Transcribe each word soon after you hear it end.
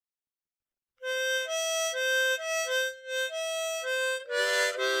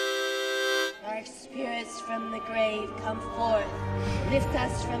spirits from the grave, come forth, lift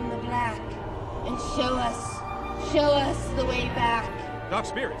us from the black, and show us the way back. Dark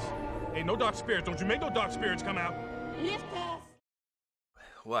spirits? Ain't no dark spirits. Don't you make no dark spirits come out. Lift us.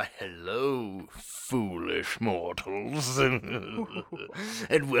 Why, hello, foolish mortals,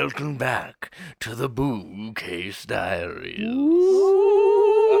 and welcome back to the Bookcase Diaries.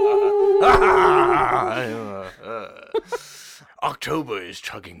 October is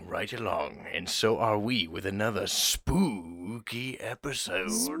chugging right along, and so are we with another spooky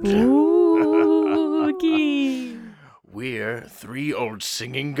episode. Spooky. We're three old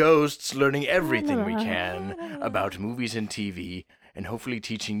singing ghosts learning everything we can about movies and TV, and hopefully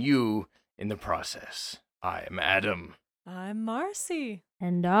teaching you in the process. I am Adam. I'm Marcy.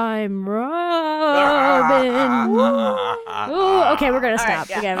 And I'm Robin. Ooh, okay, we're going to stop.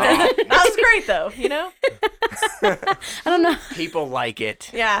 Right, yeah. That was great, though, you know? I don't know. People like it.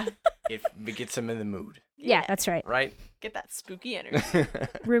 Yeah. It gets them in the mood, Yeah, that's right. right? Get that spooky energy.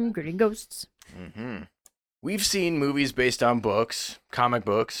 Room gritty ghosts. Mm-hmm. We've seen movies based on books, comic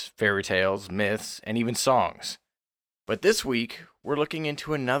books, fairy tales, myths, and even songs. But this week, we're looking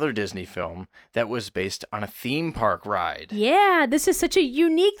into another Disney film that was based on a theme park ride. Yeah, this is such a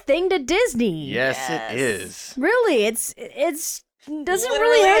unique thing to Disney. Yes, Yes. it is. Really, it's doesn't Literally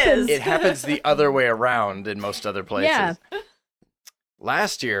really happen. is. It happens the other way around in most other places. Yeah.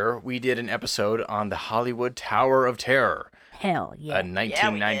 Last year, we did an episode on the Hollywood Tower of Terror, Hell yeah. a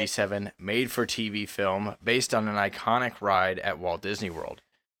 1997 made-for-TV film based on an iconic ride at Walt Disney World.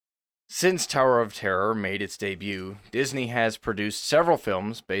 Since Tower of Terror made its debut, Disney has produced several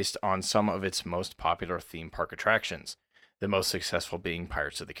films based on some of its most popular theme park attractions, the most successful being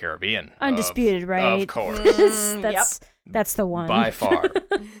Pirates of the Caribbean. Undisputed, right? Of course. That's the one. By far.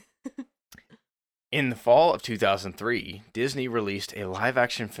 In the fall of 2003, Disney released a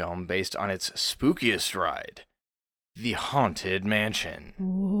live-action film based on its spookiest ride, The Haunted Mansion.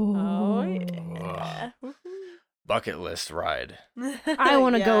 Oh, yeah. Bucket list ride. I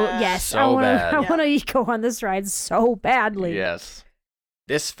want to go. Yes, So bad. I want to go on this ride so badly. Yes.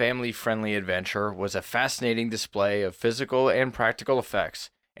 This family-friendly adventure was a fascinating display of physical and practical effects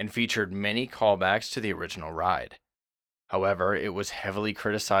and featured many callbacks to the original ride. However, it was heavily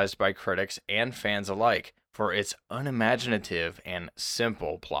criticized by critics and fans alike for its unimaginative and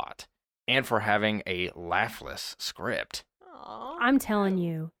simple plot, and for having a laughless script. Aw. I'm telling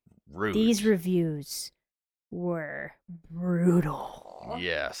you, Rude. these reviews were brutal.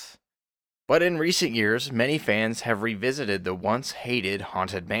 Yes. But in recent years, many fans have revisited the once hated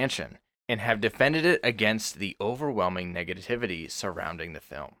Haunted Mansion and have defended it against the overwhelming negativity surrounding the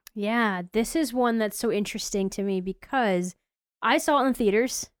film. Yeah, this is one that's so interesting to me because I saw it in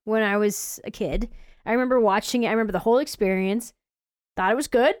theaters when I was a kid. I remember watching it. I remember the whole experience. Thought it was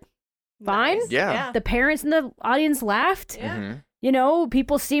good. Fine. Nice. Yeah. The parents in the audience laughed. Yeah. Mhm. You know,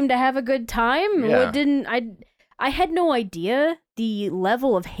 people seemed to have a good time. Yeah. What didn't I had no idea the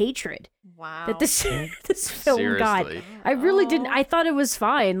level of hatred Wow. that this this film got. Seriously. I really didn't. I thought it was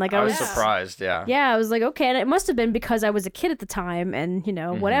fine. Like I was Yeah. surprised, yeah. yeah, I was like, okay, and it must have been because I was a kid at the time and, you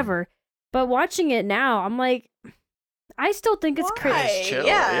know, Mhm. whatever. But watching it now, I'm like, I still think it's Why? crazy. It's chill,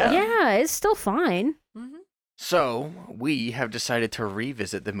 Yeah. Yeah, it's still fine. Mhm. So, we have decided to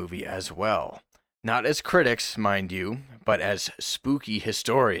revisit the movie as well. Not as critics, mind you, but as spooky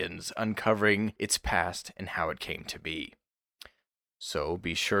historians uncovering its past and how it came to be. So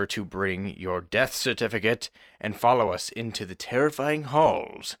be sure to bring your death certificate and follow us into the terrifying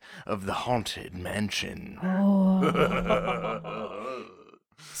halls of the Haunted Mansion.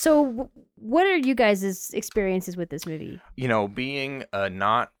 So, what are you guys' experiences with this movie? You know, being a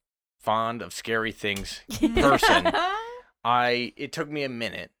not fond of scary things person, it took me a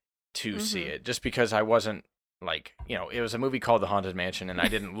minute to see it, just because I wasn't like, you know, it was a movie called The Haunted Mansion, and I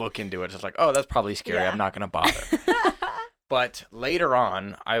didn't look into it. Just like, oh, that's probably scary. Yeah. I'm not gonna bother. But later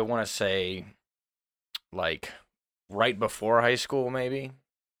on, I want to say, like, right before high school, maybe,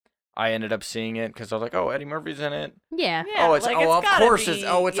 I ended up seeing it because I was like, oh, Eddie Murphy's in it. Yeah. Yeah, oh, it's like, of gotta course be- it's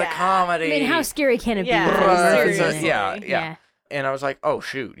a yeah. comedy. I mean, how scary can it Yeah, be? Right, seriously. yeah. And I was like, oh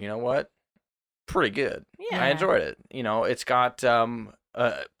shoot, you know what? Pretty good. Yeah. I enjoyed it. You know, it's got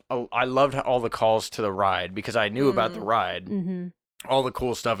I loved all the calls to the ride because I knew about the ride, Mm-hmm. all the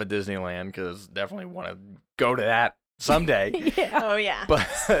cool stuff at Disneyland, because definitely want to go to that someday. Yeah. Oh, yeah.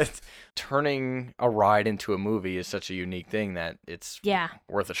 But turning a ride into a movie is such a unique thing that it's Yeah.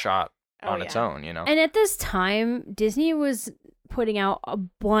 worth a shot Oh, on its yeah. own, you know? And at this time, Disney was putting out a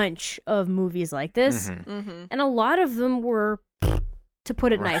bunch of movies like this, Mhm. Mm-hmm. and a lot of them were, to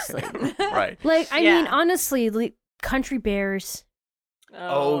put it Right. nicely. Right. Like, I Yeah. mean, honestly, Country Bears,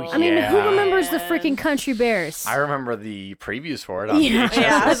 Oh, I mean, who Yeah. remembers the freaking Country Bears? I remember the previews for it on Yeah. VHS.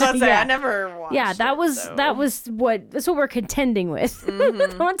 Yeah, I was about to say, Yeah. I never watched Yeah, that it, was so. that's what we're contending with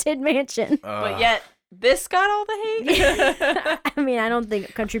with Haunted Mansion. But yet, this got all the hate? I mean, I don't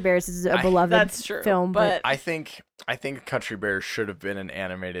think Country Bears is a beloved That's true. film, but I think Country Bears should have been an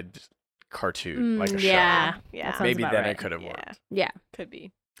animated cartoon, like a yeah, show. Yeah. that sounds Maybe about then right. it could have Yeah. worked. Yeah, Could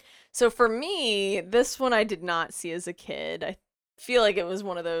be. So for me, this one I did not see as a kid. I feel like it was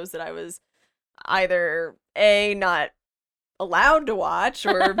one of those that I was either A, not allowed to watch,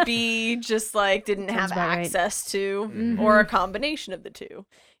 or B, just like didn't Sounds have about right. access to, Mhm. or a combination of the two.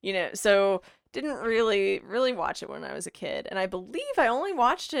 So didn't really watch it when I was a kid. And I believe I only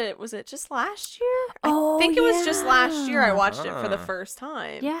watched it, was it just last year? Oh, I think it was just last year I yeah. watched it for the Ah. first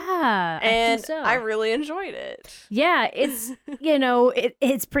time. yeah, And I think so. I really enjoyed it. Yeah, it's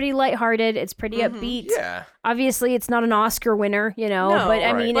it's pretty lighthearted. It's pretty upbeat. Yeah. Obviously, it's not an Oscar winner, No, but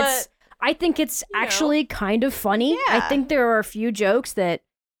I right. mean, But I think it's you know. actually kind of funny. I Yeah. think there are a few jokes that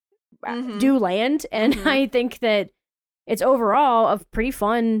Mhm. do land, and Mhm. I think that it's overall a pretty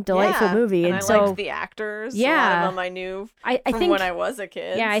fun, delightful Yeah, movie. And And I so liked the actors. A lot Yeah. of them I knew I from think when I was a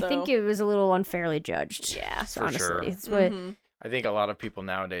kid. yeah, I so. think it was a little unfairly judged. Yeah, for honestly, sure. it's what. Mhm. I think a lot of people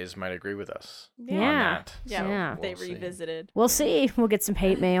nowadays might agree with us. Yeah. On Yeah. that. Yeah, Yeah. they We'll see. revisited. We'll see. We'll get some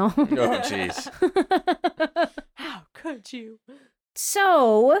hate mail. Oh, jeez. How could you?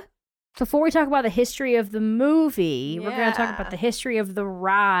 So, before we talk about the history of the movie, we're going to talk Yeah. about the history of the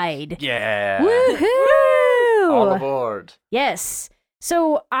ride. Yeah. Woohoo! All aboard. Yes.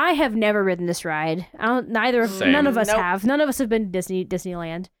 So I have never ridden this ride. None Same. of us Nope. have. None of us have been to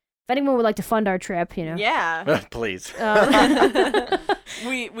Disneyland. If anyone would like to fund our trip, Yeah. Please.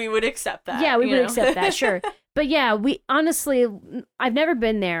 we would accept that. yeah, we you would know? accept that, sure. But yeah, we honestly, I've never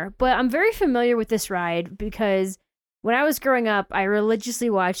been there, but I'm very familiar with this ride because when I was growing up, I religiously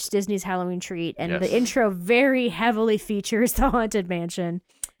watched Disney's Halloween Treat, and Yes. the intro very heavily features the Haunted Mansion.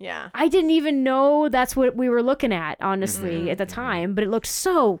 Yeah. I didn't even know that's what we were looking at, honestly, Mhm, at the mhm. time, but it looked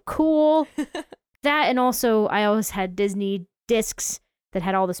so cool. That, and also, I always had Disney discs that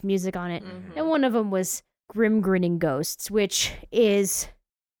had all this music on it. Mhm. And one of them was Grim Grinning Ghosts, which is,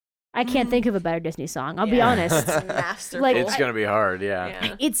 I can't think of a better Disney song, I'll be Yeah. honest. It's masterful. Like, It's going to be hard, yeah.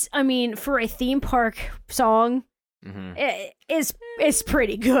 Yeah. It's, I mean, for a theme park song, Mhm. it's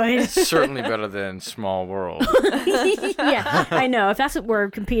pretty good. It's certainly better than Small World. Yeah, I know. If that's what we're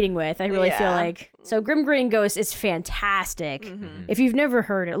competing with, I really feel Yeah. like. So Grim Grinning Ghosts is fantastic. Mhm. If you've never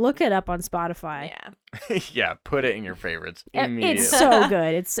heard it, look it up on Spotify. Yeah. Yeah, put it in your favorites It's immediately. so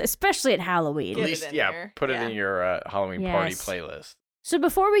good. It's especially at Halloween. At Get it least, in yeah, there. put it Yeah. in your Halloween party Yes. playlist. So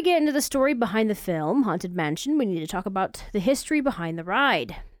before we get into the story behind the film, Haunted Mansion, we need to talk about the history behind the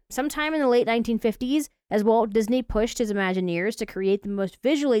ride. Sometime in the late 1950s, as Walt Disney pushed his Imagineers to create the most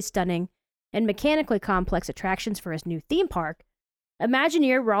visually stunning and mechanically complex attractions for his new theme park,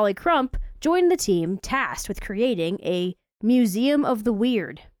 Imagineer Raleigh Crump joined the team tasked with creating a Museum of the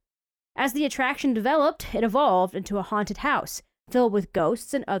Weird. As the attraction developed, it evolved into a haunted house filled with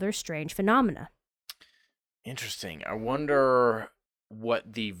ghosts and other strange phenomena. Interesting. I wonder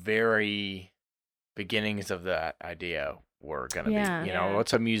what the very beginnings of that idea were going to Yeah. be. You know, Yeah.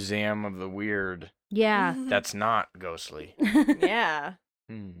 what's a museum of the weird Yeah. that's not ghostly? Yeah.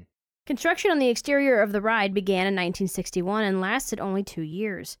 Hmm. Construction on the exterior of the ride began in 1961 and lasted only 2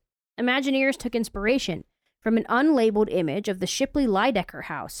 years. Imagineers took inspiration from an unlabeled image of the Shipley Lydecker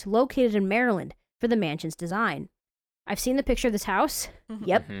House, located in Maryland, for the mansion's design. I've seen the picture of this house.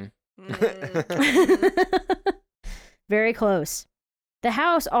 Yep. Mhm. Mm. Very close. The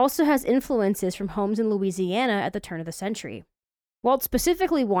house also has influences from homes in Louisiana at the turn of the century. Walt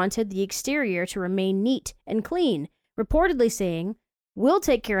specifically wanted the exterior to remain neat and clean, reportedly saying, "We'll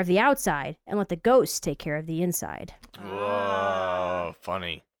take care of the outside and let the ghosts take care of the inside." Whoa,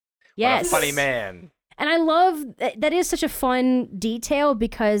 funny. Yes. What a funny man. And I love that is such a fun detail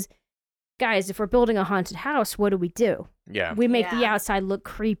because, guys, if we're building a haunted house, what do? Yeah. We make the Yeah. outside look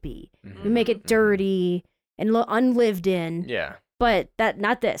creepy. Mhm. We make it Mhm. dirty and look unlived in. Yeah. But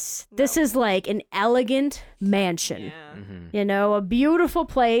not this. This No. is like an elegant mansion. Yeah. Hmm. You know, a beautiful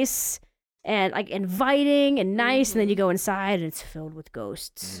place and like inviting and nice. And then you go inside and it's filled with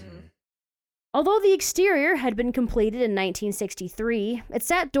ghosts. Mhm. Although the exterior had been completed in 1963, it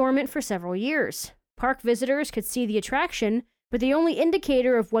sat dormant for several years. Park visitors could see the attraction, but the only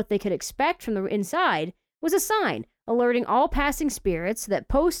indicator of what they could expect from the inside was a sign alerting all passing spirits that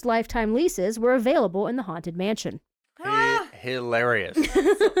post-lifetime leases were available in the Haunted Mansion. Ah, Hilarious.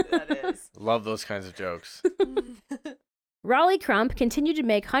 that is. Love those kinds of jokes. Raleigh Crump continued to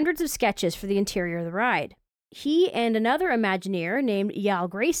make hundreds of sketches for the interior of the ride. he and another Imagineer named Yal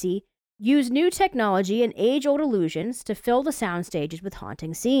Gracie used new technology and age-old illusions to fill the sound stages with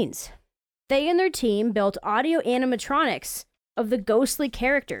haunting scenes. They and their team built audio animatronics of the ghostly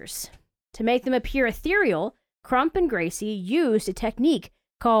characters. To make them appear ethereal, Crump and Gracie used a technique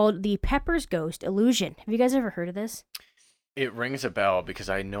called the Pepper's Ghost illusion. Have you guys ever heard of this? It rings a bell because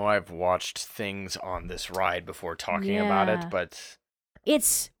I know I've watched things on this ride before talking about Yeah. it, but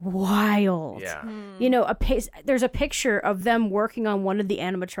It's wild. yeah. You know, there's a picture of them working on one of the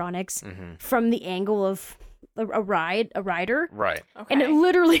animatronics Mm-hmm. from the angle of a rider, Right. Okay. and it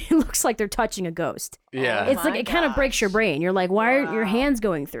literally looks like they're touching a ghost. Yeah. It's like my it kind of breaks your gosh. brain. You're like, why aren't your Wow. hands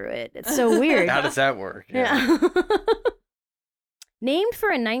going through it? It's so weird. How does that work? Yeah. Named for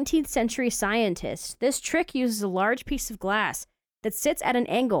a 19th century scientist, this trick uses a large piece of glass that sits at an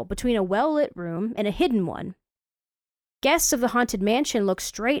angle between a well-lit room and a hidden one. Guests of the Haunted Mansion look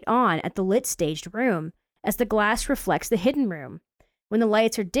straight on at the lit staged room as the glass reflects the hidden room. When the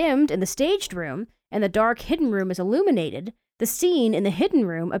lights are dimmed in the staged room and the dark hidden room is illuminated, the scene in the hidden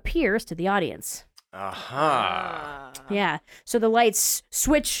room appears to the audience. Aha. Yeah, so the lights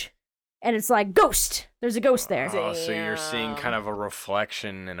switch and it's like, ghost! There's a ghost there. Oh, so you're seeing Damn. kind of a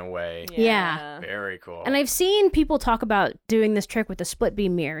reflection in a way. Yeah. Very cool. And I've seen people talk about doing this trick with the split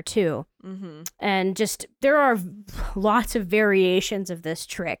beam mirror too. Mm-hmm. And just, there are lots of variations of this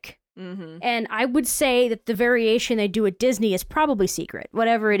trick. Mm-hmm. And I would say that the variation they do at Disney is probably secret,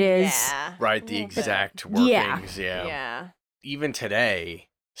 whatever it is. Yeah. Right, the Little bit. exact Yeah. workings. Yeah. Yeah. Even today,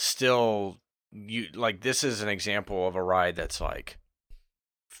 still, this is an example of a ride that's like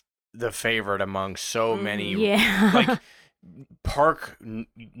the favorite among so many Yeah. like park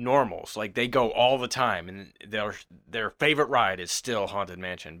normals. Like they go all the time, and their favorite ride is still Haunted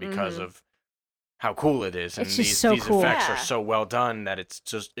Mansion because of how cool it is, and It's just these so cool. effects are Yeah. so well done that it's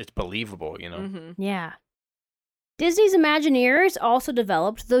believable. Mm-hmm. Yeah. Disney's Imagineers also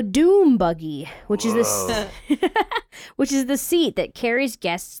developed the Doom Buggy, which is Whoa. which is the seat that carries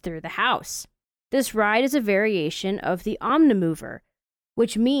guests through the house. This ride is a variation of the Omnimover,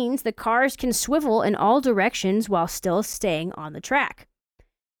 which means the cars can swivel in all directions while still staying on the track.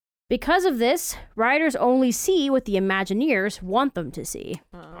 Because of this, riders only see what the Imagineers want them to see.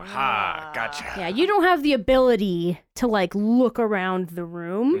 Aha, gotcha. Yeah, you don't have the ability to look around the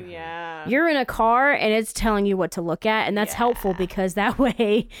room. Yeah. You're in a car and it's telling you what to look at, and that's helpful Yeah. because that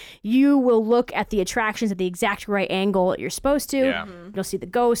way you will look at the attractions at the exact right angle that you're supposed to. Yeah. You'll see the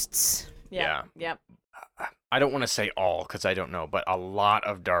ghosts. Yep. Yep. I don't want to say all because I don't know, but a lot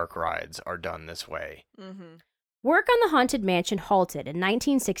of dark rides are done this way. Mm-hmm. Work on the Haunted Mansion halted in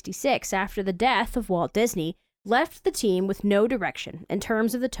 1966 after the death of Walt Disney left the team with no direction in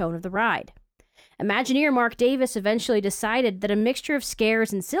terms of the tone of the ride. Imagineer Mark Davis eventually decided that a mixture of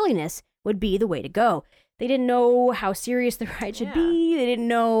scares and silliness would be the way to go. They didn't know how serious the ride should Yeah. be. They didn't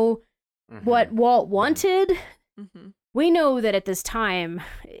know Mhm. what Walt wanted. Mm-hmm. We know that at this time,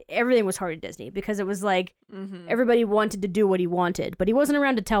 everything was hard at Disney because it was like Mm-hmm. everybody wanted to do what he wanted, but he wasn't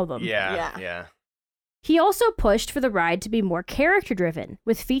around to tell them. Yeah. Yeah. He also pushed for the ride to be more character-driven,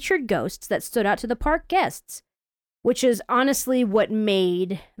 with featured ghosts that stood out to the park guests, which is honestly what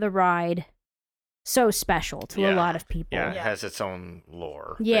made the ride so special to a Yeah. lot of people. Yeah, it Yeah. has its own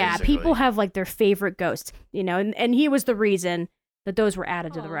lore. Yeah, basically. people have their favorite ghosts, and he was the reason that those were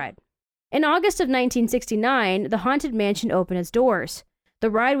added to the Aw. ride. In August of 1969, the Haunted Mansion opened its doors. The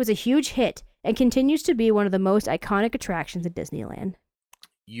ride was a huge hit and continues to be one of the most iconic attractions at Disneyland.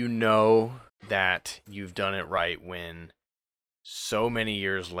 You know that you've done it right when so many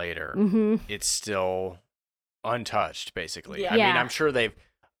years later Mm-hmm. it's still untouched, basically. Yeah. I mean, Yeah. I'm sure they've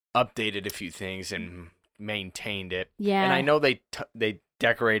updated a few things and maintained it. Yeah. And I know they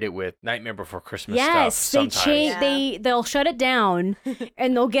decorate it with Nightmare Before Christmas Yes, stuff they sometimes. change. They'll shut it down,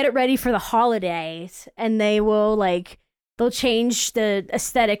 and they'll get it ready for the holidays, and they will they'll change the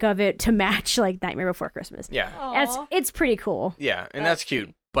aesthetic of it to match Nightmare Before Christmas. Yeah. It's pretty cool. Yeah, and that's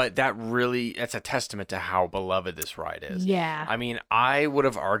cute. But that's a testament to how beloved this ride is. Yeah. I mean, I would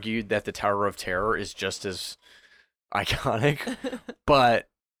have argued that the Tower of Terror is just as iconic, but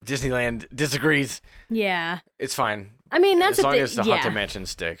Disneyland disagrees. Yeah. It's fine. I mean, that's as long the thing. as the yeah. Haunted Mansion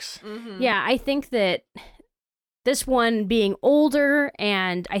sticks. Mm-hmm. Yeah, I think that this one being older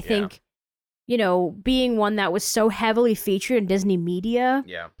and I think, being one that was so heavily featured in Disney media,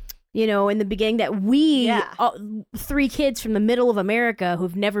 Yeah. in the beginning that we, Yeah. three kids from the middle of America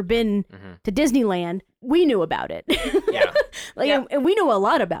who've never been Mhm. to Disneyland, we knew about it. Yeah. Yeah. And we know a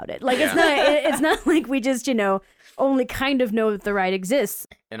lot about it. It's not like we just, only kind of know that the ride exists.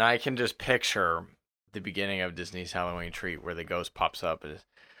 And I can just picture the beginning of Disney's Halloween Treat where the ghost pops up and is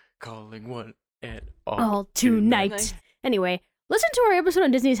calling one And all tonight. Anyway, listen to our episode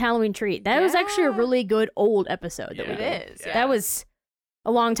on Disney's Halloween Treat. That was actually a Yeah. really good old episode that we It did. is. Yeah. That was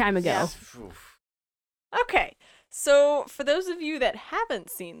a long time ago. Yeah. Oof. Okay, so for those of you that haven't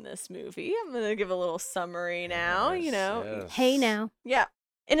seen this movie, I'm going to give a little summary now, Yes. Hey now. Yeah.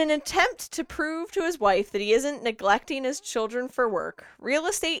 In an attempt to prove to his wife that he isn't neglecting his children for work, real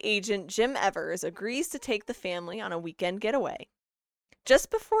estate agent Jim Evers agrees to take the family on a weekend getaway. Just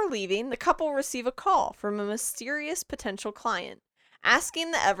before leaving, the couple receive a call from a mysterious potential client,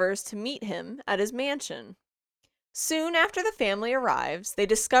 asking the Evers to meet him at his mansion. Soon after the family arrives, they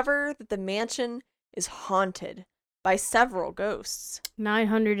discover that the mansion is haunted by several ghosts.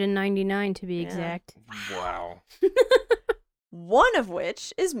 999 to be Yeah. exact. Wow. One of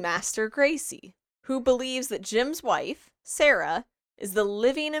which is Master Gracie, who believes that Jim's wife, Sarah, is the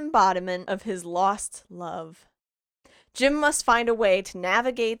living embodiment of his lost love. Jim must find a way to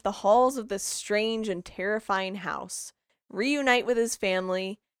navigate the halls of this strange and terrifying house, reunite with his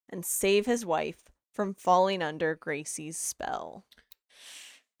family, and save his wife from falling under Gracie's spell.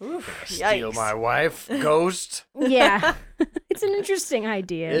 Oof, Steal yikes. my wife, ghost. Yeah. It's an interesting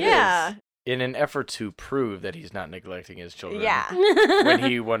idea. It Yeah. In an effort to prove that he's not neglecting his children. Yeah. When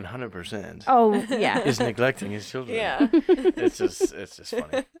he 100% Oh, yeah. is neglecting his children. Yeah. It's just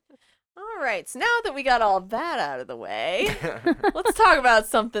funny. All right, so now that we got all that out of the way, let's talk about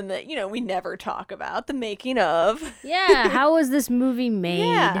something that, we never talk about, the making of. Yeah. How was this movie made?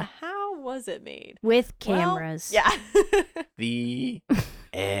 Yeah, how was it made? With Well, cameras. yeah. The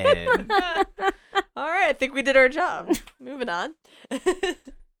end. All right, I think we did our job. Moving on.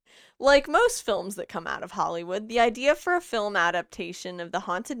 Like most films that come out of Hollywood, the idea for a film adaptation of The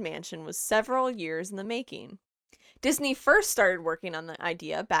Haunted Mansion was several years in the making. Disney first started working on the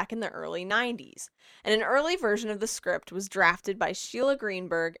idea back in the early 90s, and an early version of the script was drafted by Sheila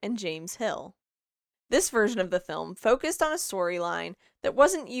Greenberg and James Hill. This version of the film focused on a storyline that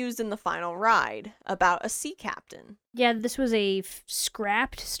wasn't used in the final ride, about a sea captain. Yeah, this was a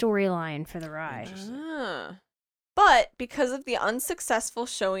scrapped storyline for the ride. Ah. But because of the unsuccessful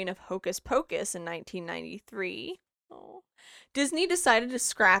showing of Hocus Pocus in 1993, Disney decided to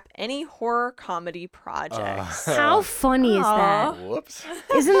scrap any horror comedy projects. How funny is that? Whoops.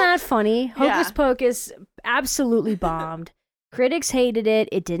 Isn't that funny? Yeah. Hocus Pocus absolutely bombed. Critics hated it.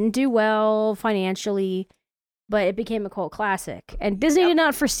 It didn't do well financially, but it became a cult classic. And Disney did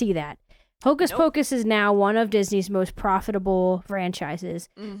not foresee that. Hocus Pocus is now one of Disney's most profitable franchises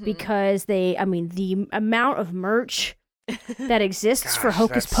because the amount of merch that exists for Gosh,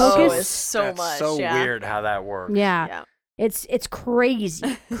 Hocus that's Pocus. Oh, it's so that's much, so yeah. weird how that works. Yeah. Yeah. It's crazy.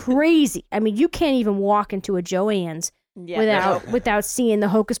 Crazy. I mean, you can't even walk into a Joann's Yeah. without seeing the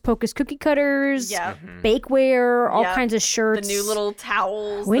Hocus Pocus cookie cutters, Yeah. Mhm. bakeware, all Yep. kinds of The shirts. new little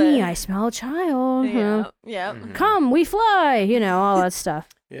towels. Winnie, that- I smell a child. Yeah. Yeah. Mhm. Come, we fly. All that stuff.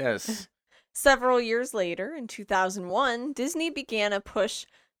 Yes. Several years later, in 2001, Disney began a push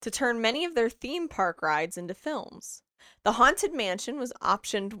to turn many of their theme park rides into films. The Haunted Mansion was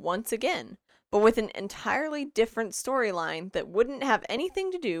optioned once again, but with an entirely different storyline that wouldn't have anything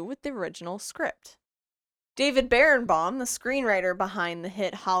to do with the original script. David Berenbaum, the screenwriter behind the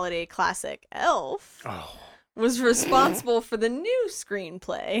hit holiday classic Elf, Oh. was responsible for the new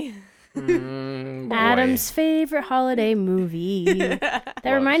screenplay. Boy. Adam's favorite holiday movie. That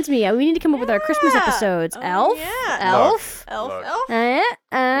Look. reminds me, we need to come up with our Christmas Yeah. episodes. Oh, Elf? yeah. Elf? Elf, Look. Elf.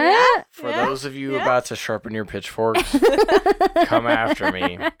 Yeah. For Yeah. those of you Yeah. about to sharpen your pitchforks, come after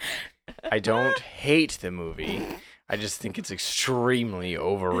me. I don't hate the movie. I just think it's extremely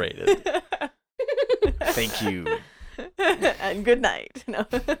overrated. Thank you. And good night. No.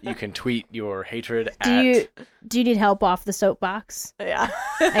 You can tweet your hatred Do at you need help off the soapbox? Yeah.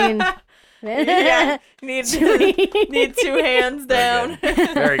 I Yeah. Need two hands down.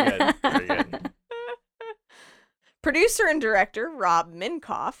 Very good. Very good. Producer and director Rob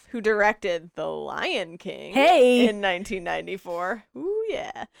Minkoff, who directed The Lion King Hey. in 1994, ooh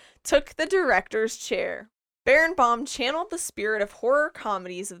yeah, took the director's chair. Berenbaum channeled the spirit of horror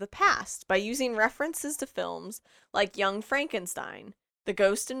comedies of the past by using references to films like Young Frankenstein, The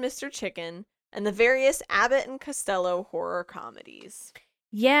Ghost and Mr. Chicken, and the various Abbott and Costello horror comedies.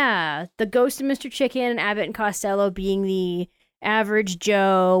 Yeah, the Ghost of Mr. Chicken and Abbott and Costello being the average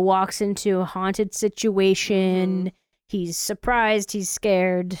Joe walks into a haunted situation. He's surprised, he's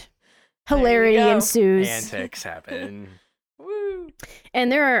scared. There you Hilarity go. ensues. Antics happen. Woo!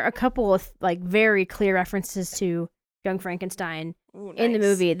 And there are a couple of very clear references to Young Frankenstein Ooh, in the nice.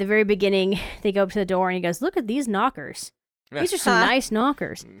 movie. At the very beginning, they go up to the door and he goes, "Look at these knockers. These are some nice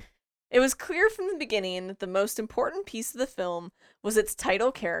knockers." It was clear from the beginning that the most important piece of the film was its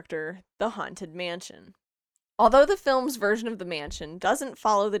title character, the Haunted Mansion. Although the film's version of the mansion doesn't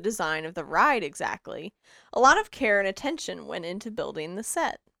follow the design of the ride exactly, a lot of care and attention went into building the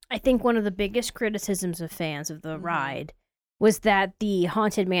set. I think one of the biggest criticisms of fans of the ride was that the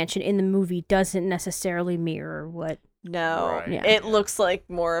Haunted Mansion in the movie doesn't necessarily mirror what... No, Right. Yeah. it looks like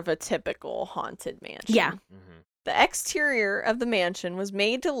more of a typical Haunted Mansion. Yeah. The exterior of the mansion was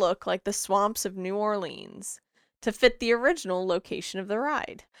made to look like the swamps of New Orleans to fit the original location of the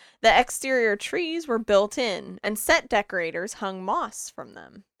ride. The exterior trees were built in, and set decorators hung moss from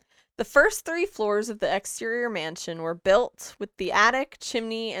them. The first 3 floors of the exterior mansion were built with the attic,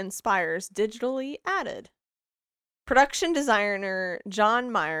 chimney, and spires digitally added. Production designer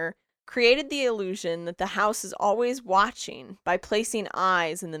John Meyer created the illusion that the house is always watching by placing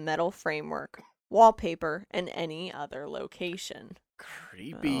eyes in the metal framework, wallpaper, and any other location.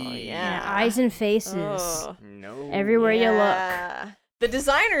 Creepy. Oh, yeah. eyes and faces. Ugh. No. Everywhere you look. Yeah. The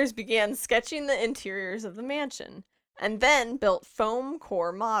designers began sketching the interiors of the mansion and then built foam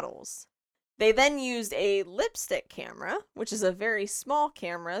core models. They then used a lipstick camera, which is a very small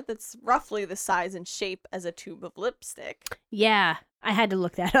camera that's roughly the size and shape as a tube of lipstick. Yeah, I had to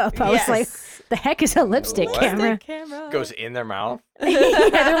look that up. I was like, the heck is a lipstick What? camera? Goes in their mouth. Yeah,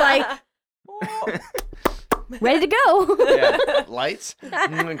 they're like, Oh. ready to go. Yeah. Lights.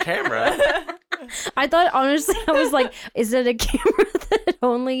 Camera. I thought, honestly, I was like, is it a camera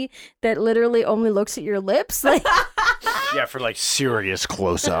that literally only looks at your lips? Like, Yeah, for like serious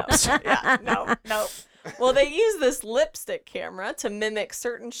close-ups. Yeah, no. Well, they used this lipstick camera to mimic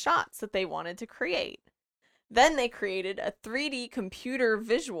certain shots that they wanted to create. Then they created a 3D computer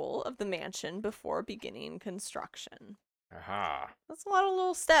visual of the mansion before beginning construction. Aha. That's a lot of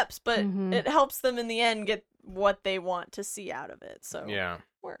little steps, but Mhm. it helps them in the end get what they want to see out of it. So Yeah.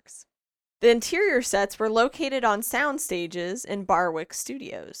 works. The interior sets were located on sound stages in Barwick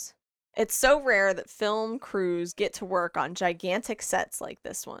Studios. It's so rare that film crews get to work on gigantic sets like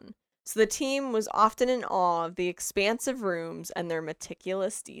this one, so the team was often in awe of the expansive rooms and their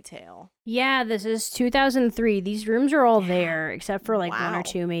meticulous detail. yeah, this is 2003. These rooms are all there, except for like one Wow. or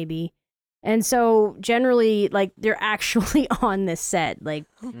two, maybe. And so generally, like, they're actually on this set, like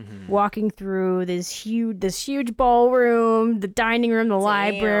Mhm. walking through this huge ballroom, the dining room, the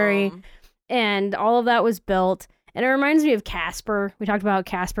library, Damn. and all of that was built. And it reminds me of Casper. We talked about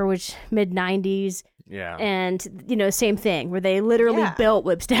Casper, which mid-90s, Yeah. and, you know, same thing, where they literally Yeah. built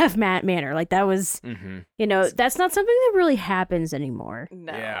Whipstaff Manor. Like, that was, Mm-hmm. you know, that's not something that really happens anymore.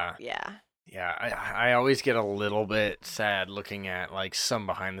 No. Yeah. Yeah. Yeah, I always get a little bit sad looking at like some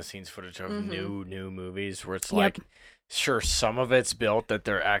behind the scenes footage of Mhm. new movies where it's Yep. like, sure, some of it's built that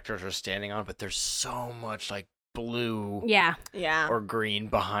their actors are standing on, but there's so much like blue Yeah. Yeah. or green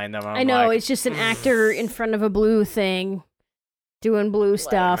behind them. I know, like, it's just an actor in front of a blue thing doing blue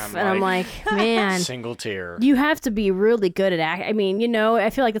stuff. I'm And I'm like, man, single tear. you have to be really good at acting. I mean, you know, I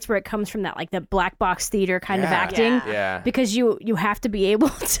feel like that's where it comes from, that like the black box theater kind of Yeah. acting. Yeah. Yeah, Because you have to be able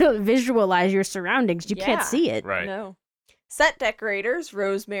to visualize your surroundings. You Yeah. can't see it. right. No. Set decorators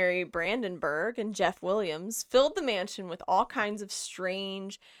Rosemary Brandenburg and Jeff Williams filled the mansion with all kinds of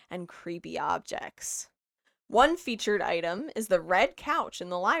strange and creepy objects. One featured item is the red couch in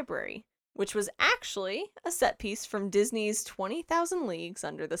the library, which was actually a set piece from Disney's 20,000 Leagues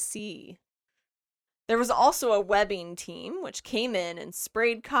Under the Sea. There was also a webbing team which came in and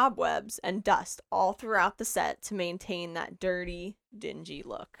sprayed cobwebs and dust all throughout the set to maintain that dirty, dingy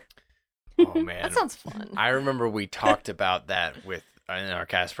look. Oh man, That sounds fun. I remember we talked about that with in our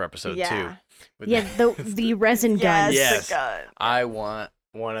Casper episode Yeah. too. With Yeah, the resin guns. Yes. the gun. I want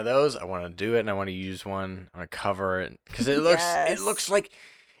one of those. I want to do it, and I want to use one. I want to cover it because it looks. Yes. It looks like.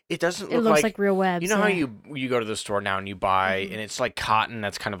 It doesn't It look looks like real webs. You know how yeah. you go to the store now and you buy and it's like cotton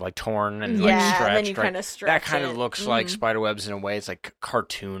that's kind of like torn and like Yeah, stretched, and then you right? kind of stretch That kind it. of looks like Mhm. spider webs in a way. It's like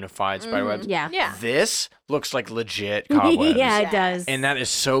cartoonified spider webs. Yeah. Yeah. This looks like legit cobwebs. yeah, it Yes. does. And that is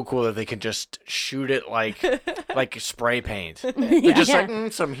so cool that they can just shoot it like like spray paint. They're Yeah. just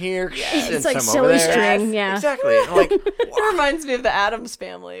like some here and It's like some over silly there. string. Yeah. Exactly. And like It reminds me of the Adams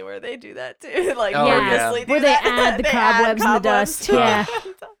Family where they do that too. Like Oh, yeah. purposely do Where they that. add the They add cobwebs and the dust. Yeah.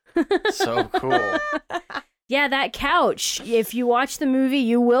 so cool. Yeah, that couch. If you watch the movie,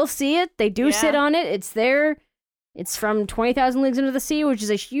 you will see it. They do sit Yeah. on it. It's there. It's from 20,000 Leagues Under the Sea, which is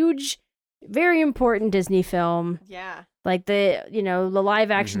a huge, very important Disney film. Yeah. Like the live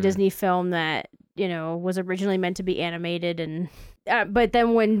action Mhm. Disney film that, was originally meant to be animated. And but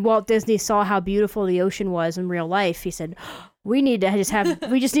then when Walt Disney saw how beautiful the ocean was in real life, he said, we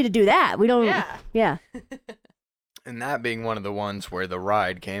just need to do that. We don't. Yeah. Yeah. And that being one of the ones where the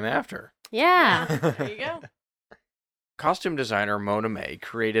ride came after. Yeah. There you go. Costume designer Mona May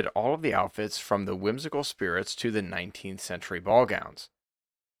created all of the outfits from the whimsical spirits to the 19th century ball gowns.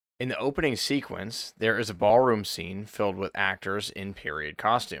 In the opening sequence, there is a ballroom scene filled with actors in period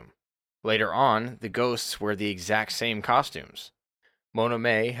costume. Later on, the ghosts wear the exact same costumes. Mona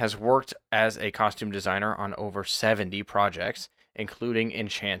May has worked as a costume designer on over 70 projects, including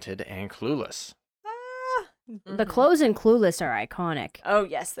Enchanted and Clueless. The clothes in Clueless are iconic. Oh,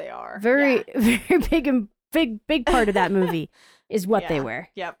 yes, they are. Very, Yeah. very big part of that movie is what they Yeah. wear.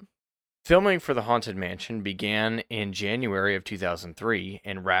 Yep. Filming for the Haunted Mansion began in January of 2003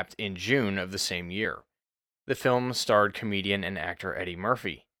 and wrapped in June of the same year. The film starred comedian and actor Eddie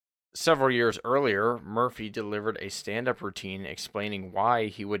Murphy. Several years earlier, Murphy delivered a stand-up routine explaining why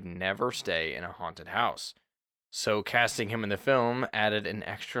he would never stay in a haunted house. So casting him in the film added an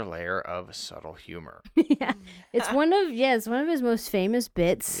extra layer of subtle humor. Yeah. It's one of his most famous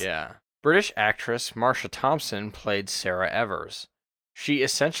bits. Yeah. British actress Marsha Thompson played Sarah Evers. She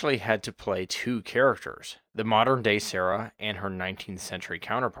essentially had to play two characters, the modern-day Sarah and her 19th century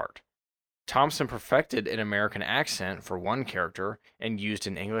counterpart. Thompson perfected an American accent for one character and used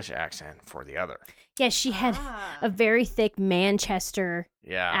an English accent for the other. Yeah, she had a very thick Manchester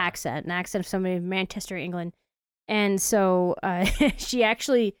Yeah. accent, an accent of somebody in Manchester, England. And so she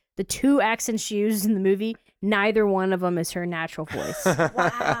actually, the two accents she uses in the movie, neither one of them is her natural voice.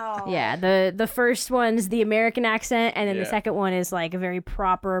 Wow. Yeah, the first one is the American accent, and then the Yeah. second one is like a very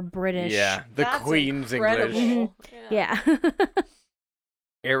proper British. Yeah, the That's Queen's incredible. English. Yeah.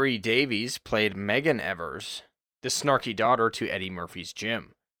 Ari Davies played Megan Evers, the snarky daughter to Eddie Murphy's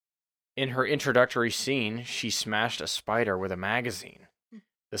Jim. In her introductory scene, she smashed a spider with a magazine.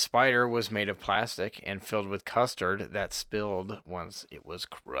 The spider was made of plastic and filled with custard that spilled once it was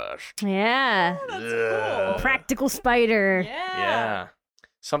crushed. Yeah. That's Ugh. cool. Practical spider. Yeah. Yeah.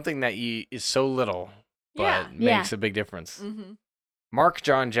 Something that is so little, but Yeah. makes a big difference. Mm-hmm. Mark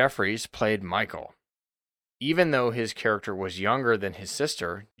John Jeffries played Michael. Even though his character was younger than his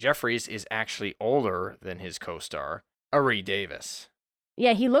sister, Jeffries is actually older than his co-star, Ari Davis.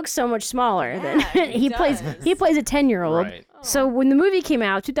 Yeah, he looks so much smaller than Yeah, he plays does. he plays a 10-year-old. Right. So when the movie came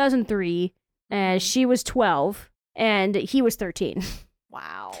out, 2003, she was 12 and he was 13.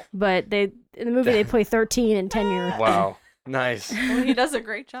 Wow. But in the movie they play 13 and 10-year-old. Wow. Nice. Well, he does a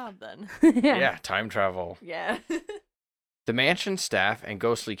great job then. Yeah, time travel. Yeah. The mansion staff and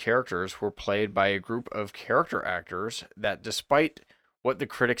ghostly characters were played by a group of character actors that, despite what the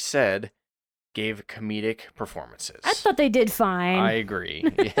critics said, gave comedic performances. I thought they did fine. I agree.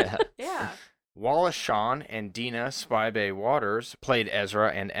 Yeah. Yeah. Wallace Shawn and Dina Spivey Waters played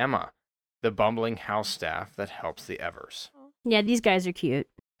Ezra and Emma, the bumbling house staff that helps the Evers. Yeah, these guys are cute.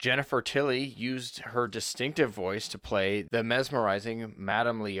 Jennifer Tilly used her distinctive voice to play the mesmerizing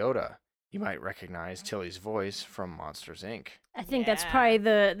Madame Leota. You might recognize Tilly's voice from Monsters, Inc. I think that's Yeah. probably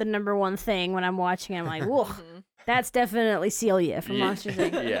the number one thing when I'm watching it. I'm like, whoa, Mhm. that's definitely Celia from Monsters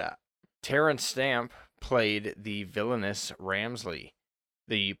Inc. Yeah. Terrence Stamp played the villainous Ramsley,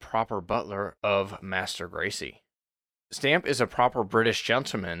 the proper butler of Master Gracie. Stamp is a proper British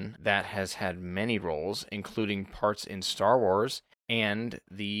gentleman that has had many roles, including parts in Star Wars and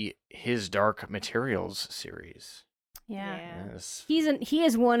the His Dark Materials series. Yeah. Yes. He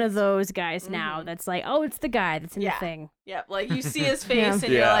is one of those guys now Mhm. that's like, oh, it's the guy that's in Yeah. the thing. Yep. Like you see his face Yeah. and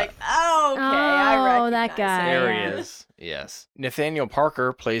you're Yeah. like, oh, okay, I Oh, recognize that guy. him. There he Yeah. is. Yes. Nathaniel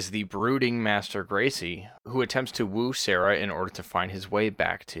Parker plays the brooding Master Gracie, who attempts to woo Sarah in order to find his way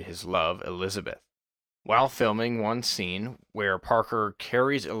back to his love, Elizabeth. While filming one scene where Parker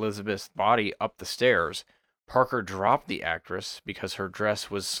carries Elizabeth's body up the stairs, Parker dropped the actress because her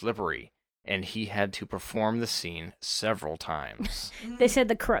dress was slippery, and he had to perform the scene several times. They said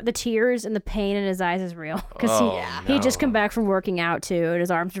the tears and the pain in his eyes is real because Oh, he had just come no. back from working out too, and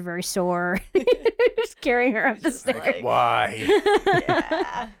his arms are very sore. Just carrying her up the Just stairs. like- Why?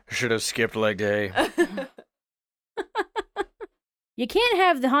 Yeah. Should have skipped leg day. You can't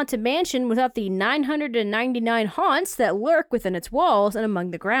have the Haunted Mansion without the 999 haunts that lurk within its walls and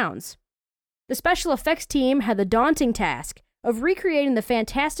among the grounds. The special effects team had the daunting task of recreating the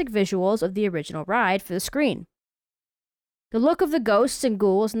fantastic visuals of the original ride for the screen. The look of the ghosts and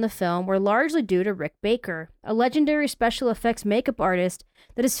ghouls in the film were largely due to Rick Baker, a legendary special effects makeup artist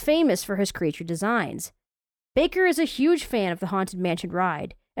that is famous for his creature designs. Baker is a huge fan of the Haunted Mansion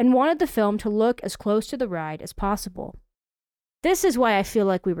ride and wanted the film to look as close to the ride as possible. This is why I feel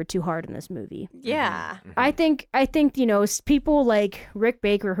like we were too hard on this movie. Yeah. I think people like Rick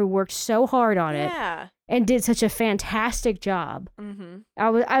Baker who worked so hard on it Yeah. and did such a fantastic job. Mm-hmm.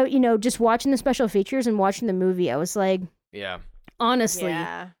 I just watching the special features and watching the movie, I was like, Yeah. honestly,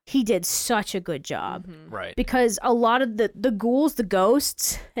 Yeah. he did such a good job. Mhm. Right. Because a lot of the ghouls, the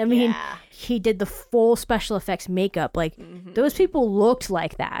ghosts, I mean, Yeah. he did the full special effects makeup. Like, Mhm. those people looked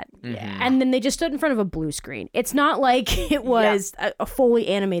like that. Yeah. And then they just stood in front of a blue screen. It's not like it was a fully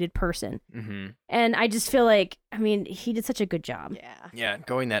animated person. Mm-hmm. And I just feel like, I mean, he did such a good job. Yeah. Yeah,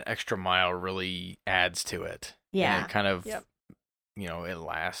 going that extra mile really adds to it. Yeah. And it kind of, Yep. it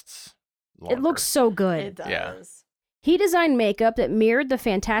lasts It longer. looks so good. It does. Yeah. He designed makeup that mirrored the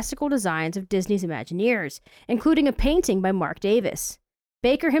fantastical designs of Disney's Imagineers, including a painting by Mark Davis.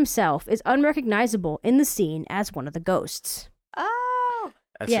 Baker himself is unrecognizable in the scene as one of the ghosts. Oh.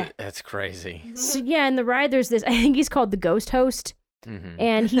 That's crazy. So yeah, in the ride there's this, I think he's called the Ghost Host, Mm-hmm.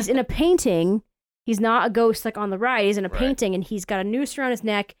 and he's in a painting. He's not a ghost like on the ride, he's in a Right. painting, and he's got a noose around his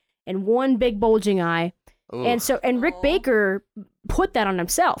neck and one big bulging eye. And Rick Aw. Baker put that on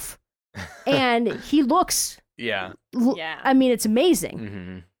himself. And he looks, yeah. Yeah. I mean, it's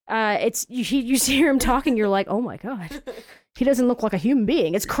amazing. Mm-hmm. It's you hear him talking, you're like, oh my god, he doesn't look like a human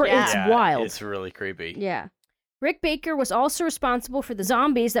being. It's it's Yeah, wild. It's really creepy. Yeah. Rick Baker was also responsible for the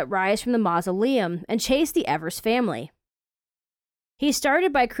zombies that rise from the mausoleum and chase the Evers family. He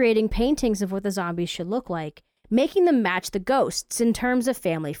started by creating paintings of what the zombies should look like, making them match the ghosts in terms of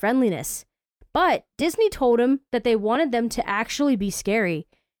family friendliness. But Disney told him that they wanted them to actually be scary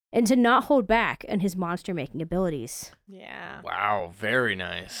and to not hold back on his monster-making abilities. Yeah. Wow, very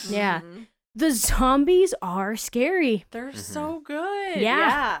nice. Yeah. Mhm. The zombies are scary. They're Mhm. so good.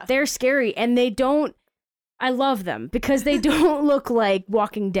 Yeah, they're scary, and they don't. I love them because they don't look like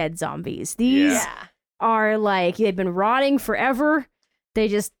Walking Dead zombies. These Yeah. are like they've been rotting forever. They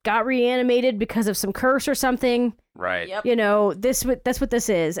just got reanimated because of some curse or something. Right. Yep. That's what this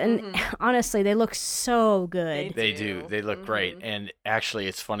is. And Mhm. honestly, they look so good. They do. do. They look great. Mhm. And actually,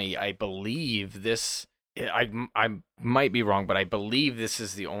 it's funny. I believe this. I might be wrong, but I believe this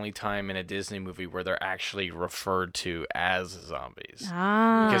is the only time in a Disney movie where they're actually referred to as zombies.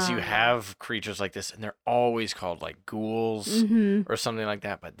 Because you Ah. have creatures like this, and they're always called like ghouls Mhm. or something like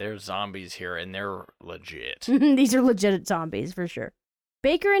that. But they're zombies here, and they're legit. These are legit zombies for sure.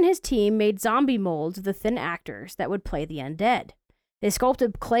 Baker and his team made zombie molds of the thin actors that would play the undead. They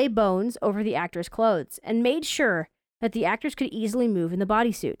sculpted clay bones over the actors' clothes and made sure that the actors could easily move in the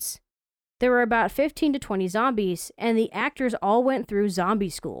bodysuits. There were about 15 to 20 zombies, and the actors all went through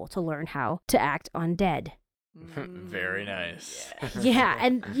zombie school to learn how to act undead. Very nice. Yeah,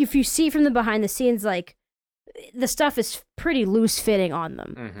 and if you see from the behind the scenes, like, the stuff is pretty loose fitting on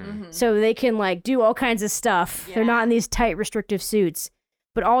them. Mm-hmm. Mhm. So they can like do all kinds of stuff. They're not Yeah. in these tight restrictive suits,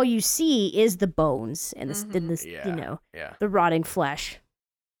 but all you see is the bones and Yeah. Yeah. the rotting flesh.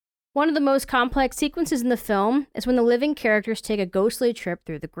 One of the most complex sequences in the film is when the living characters take a ghostly trip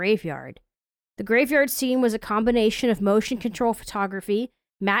through the graveyard. The graveyard scene was a combination of motion control photography,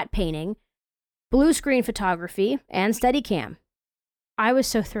 matte painting, blue screen photography, and Steadicam. I was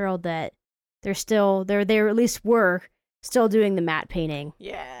so thrilled that they at least were still doing the matte painting.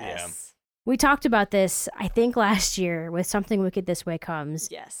 Yes. We talked about this, I think, last year with Something Wicked This Way Comes.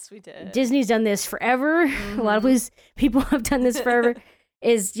 Yes, we did. Disney's done this forever. A lot of these people have done this forever.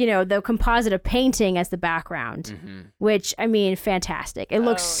 Is, the composite of painting as the background, Mm-hmm. which, I mean, fantastic. It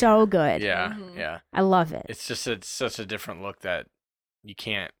looks Oh, so good. Yeah. Mhm. Yeah. I love it. It's just such a different look that you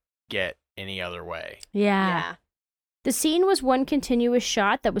can't get any other way. Yeah. The scene was one continuous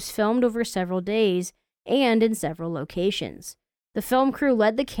shot that was filmed over several days and in several locations. The film crew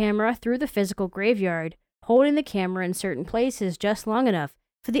led the camera through the physical graveyard, holding the camera in certain places just long enough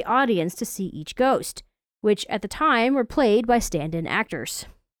for the audience to see each ghost, which at the time were played by stand-in actors.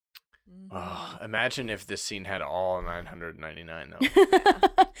 Oh, imagine if this scene had all 999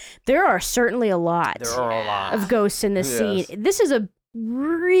 though. There are certainly a lot There are a lot. of ghosts in this Yes. scene. This is a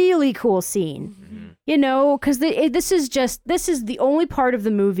really cool scene. Mhm. Because this is the only part of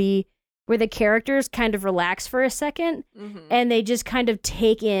the movie where the characters kind of relax for a second Mhm. and they just kind of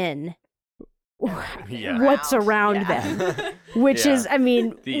take in Yeah. what's around Yeah. them, which Yeah. is, I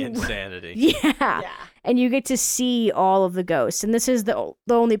mean, The insanity. yeah. Yeah. And you get to see all of the ghosts, and this is the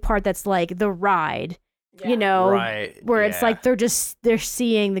only part that's like the ride, Yeah. Right. where it's yeah. like they're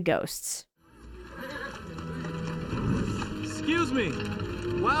seeing the ghosts. Excuse me.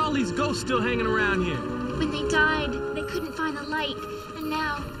 Why are all these ghosts still hanging around here? When they died, they couldn't find the light, and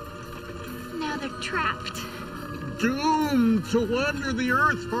now they're trapped. Doomed to wander the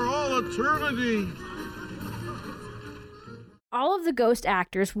earth for all eternity. All of the ghost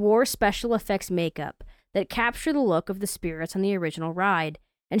actors wore special effects makeup that captured the look of the spirits on the original ride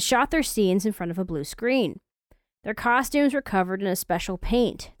and shot their scenes in front of a blue screen. Their costumes were covered in a special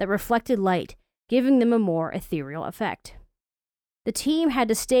paint that reflected light, giving them a more ethereal effect. The team had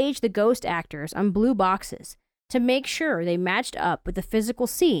to stage the ghost actors on blue boxes to make sure they matched up with the physical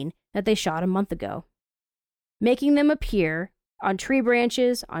scene that they shot a month ago, making them appear on tree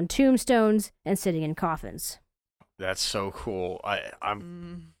branches, on tombstones, and sitting in coffins. That's so cool.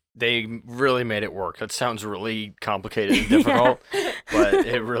 They really made it work. That sounds really complicated and difficult, but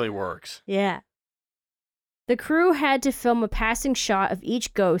it really works. Yeah. The crew had to film a passing shot of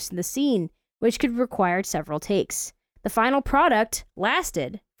each ghost in the scene, which could require several takes. The final product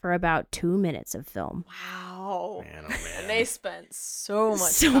lasted for about 2 minutes of film. Wow. Man, oh man. And they spent so much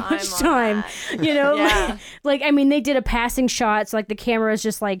So time much on time. that. You know, Yeah. I mean, they did a passing shot, so like the camera is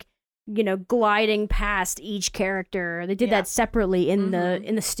just like, you know, gliding past each character. They did Yeah. that separately in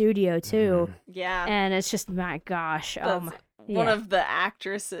Mhm. the studio too. Yeah. And it's just, my gosh. Oh That's- my. One yeah. of the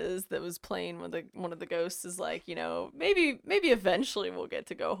actresses that was playing one of the ghosts is like, you know, maybe eventually we'll get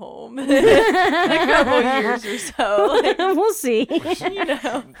to go home in a couple years or so. Like, We'll see. you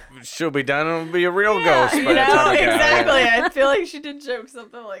know, She'll be done and it'll be a real Yeah, ghost by you the know, time we get out. exactly. I feel like she did joke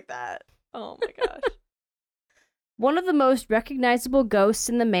something like that. Oh my gosh. One of the most recognizable ghosts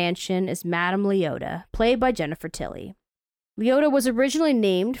in the mansion is Madame Leota, played by Jennifer Tilly. Leota was originally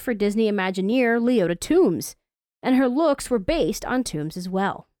named for Disney Imagineer Leota Toombs, and her looks were based on Toombs as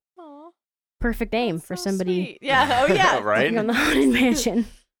well. Aw, Perfect name that's for so somebody sweet. Yeah. Oh yeah. Right? working on the Haunted Mansion.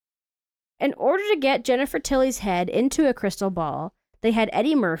 In order to get Jennifer Tilly's head into a crystal ball, they had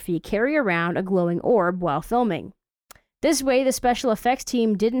Eddie Murphy carry around a glowing orb while filming. This way, the special effects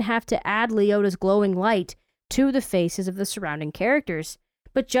team didn't have to add Leota's glowing light to the faces of the surrounding characters,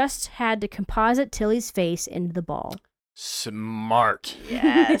 but just had to composite Tilly's face into the ball. Smart.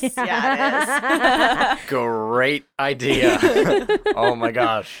 Yes. Yeah, it is. Great idea. Oh my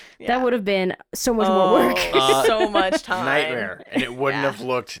gosh. That would have been so much more work. So much time. Nightmare. And it wouldn't Yeah. have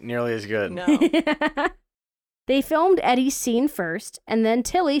looked nearly as good. No. They filmed Eddie's scene first, and then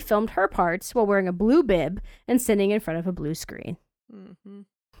Tilly filmed her parts while wearing a blue bib and sitting in front of a blue screen. Mhm.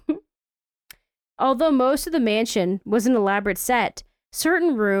 Although most of the mansion was an elaborate set,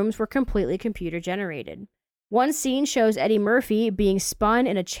 certain rooms were completely computer generated. One scene shows Eddie Murphy being spun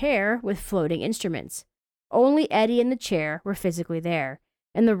in a chair with floating instruments. Only Eddie and the chair were physically there,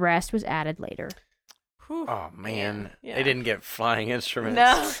 and the rest was added later. Whew. Oh man. Yeah. They didn't get flying instruments.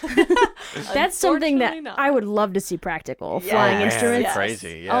 No. That's something that Unfortunately not. I would love to see practical. Yeah. Flying Man, instruments. Yes.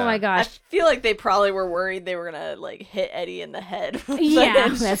 Crazy. Yeah. Oh my I gosh. feel like they probably were worried they were gonna like hit Eddie in the head. with the Yeah,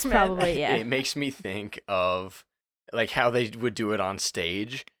 that's instrument. probably, yeah. It makes me think of like how they would do it on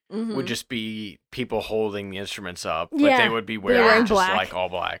stage. Mhm. Would just be people holding the instruments up, but Yeah, they would be wearing wearing just black. like all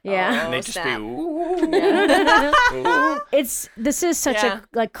black. Yeah. And they'd Oh, just snap. be ooh. Yeah. Ooh. This is such Yeah. a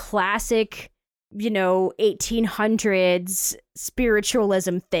like classic, you know, 1800s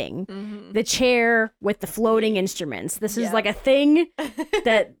spiritualism thing. Mhm. The chair with the floating instruments. This is Yeah. like a thing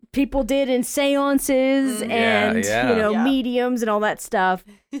that people did in seances Mhm. Yeah, and yeah. you know Yeah. mediums and all that stuff.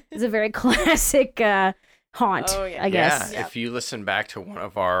 It's a very classic haunt, Oh, yeah. I guess. Yeah, Yeah. if you listen back to one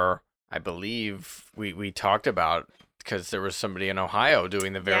of our, I believe we talked about because there was somebody in Ohio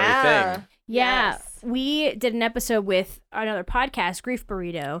doing the very Yeah. thing. Yeah, Yes. we did an episode with another podcast, Grief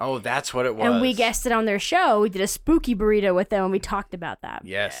Burrito, Oh, that's what it was. and we guested on their show. We did a spooky burrito with them, and we talked about that.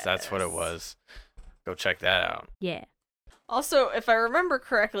 Yes, that's what it Yes. was. Go check that out. Yeah. Also, if I remember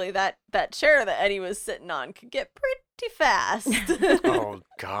correctly, that chair that Eddie was sitting on could get pretty fast. Oh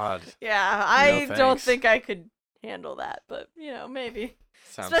God. Yeah, I No don't thanks. think I could handle that, but you know, maybe.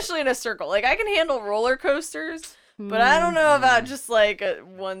 Sounds Especially in a circle. Like I can handle roller coasters, but I don't know about just like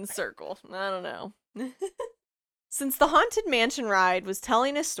one circle. I don't know. Since the Haunted Mansion ride was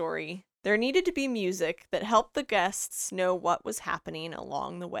telling a story, there needed to be music that helped the guests know what was happening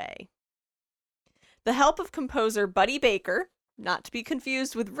along the way. The help of composer Buddy Baker, not to be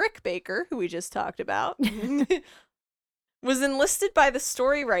confused with Rick Baker, who we just talked about, was enlisted by the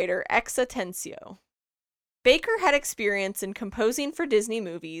story writer Ex Atencio. Baker had experience in composing for Disney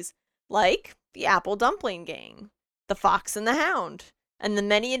movies like The Apple Dumpling Gang, The Fox and the Hound, and The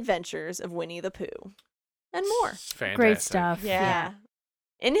Many Adventures of Winnie the Pooh, and more. fantastic. Great stuff. Yeah.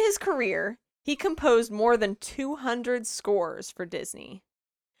 In his career, he composed more than 200 scores for Disney.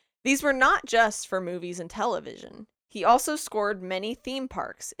 These were not just for movies and television. He also scored many theme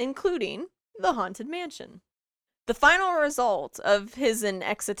parks, including The Haunted Mansion. The final result of his and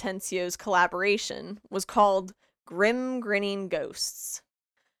Ex Atencio's collaboration was called Grim Grinning Ghosts.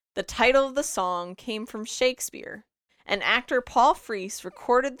 The title of the song came from Shakespeare and actor Paul Frees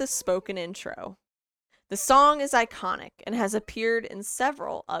recorded the spoken intro. The song is iconic and has appeared in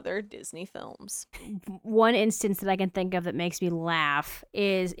several other Disney films. One instance that I can think of that makes me laugh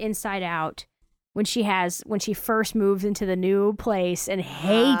is Inside Out, when she first moves into the new place and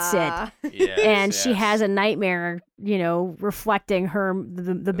hates it. Yes, And she has a nightmare, reflecting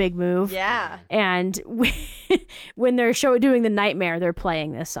the big move. Yeah. And when they're doing the nightmare, they're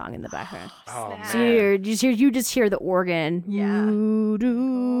playing this song in the background. Oh, Snap. So man. you just hear the organ. Yeah. Doo,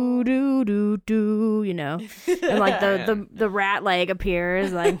 doo, doo, doo, doo, and like the rat leg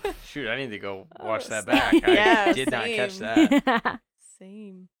appears. Like, Shoot, I need to go watch that snap. back. I Yeah, did not catch same. that.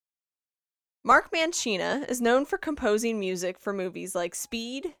 Same. Mark Mancina is known for composing music for movies like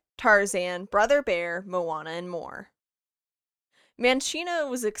Speed, Tarzan, Brother Bear, Moana, and more. Mancina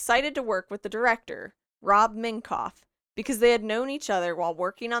was excited to work with the director, Rob Minkoff, because they had known each other while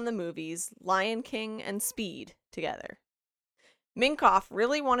working on the movies Lion King and Speed together. Minkoff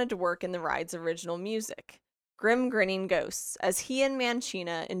really wanted to work in the ride's original music, Grim Grinning Ghosts, as he and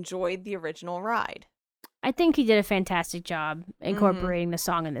Mancina enjoyed the original ride. I think he did a fantastic job incorporating the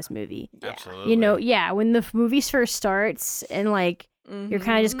song in this movie. Absolutely. When the movie first starts and like you're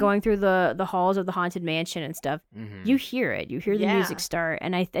kind of just Mhm. going through the halls of the haunted mansion and stuff, Mhm. you hear it. You hear the Yeah. music start,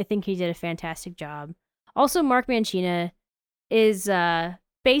 and I think he did a fantastic job. Also, Mark Mancina is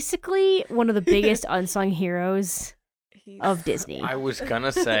basically one of the biggest unsung heroes of Disney. I was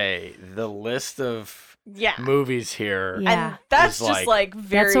gonna say the list of Yeah. movies here Yeah. And that's is just like- like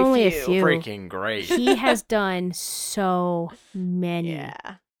very That's only a few. few. freaking great. He has done so many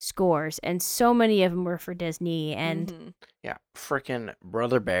Yeah. scores, and so many of them were for Disney. And Mhm. Yeah, freaking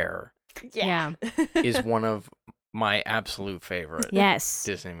Brother Bear Yeah. is one of my absolute favorite yes,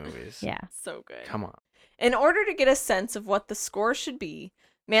 Disney movies. yeah. So good. Come on. In order to get a sense of what the score should be,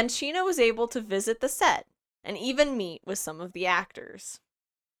 Mancina was able to visit the set and even meet with some of the actors.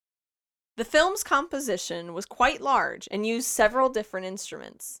 The film's composition was quite large and used several different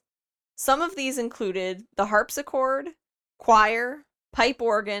instruments. Some of these included the harpsichord, choir, pipe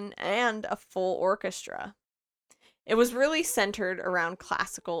organ, and a full orchestra. It was really centered around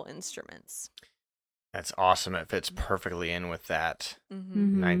classical instruments. That's awesome. It fits perfectly in with that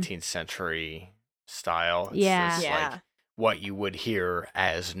Mhm. 19th century style. It's Yeah. just Yeah. like what you would hear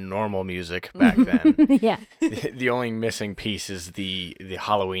as normal music back then. yeah. The only missing piece is the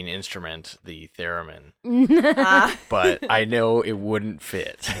Halloween instrument, the theremin. Ah. But I know it wouldn't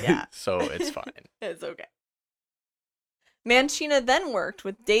fit. Yeah. So it's fine. It's okay. Mancina then worked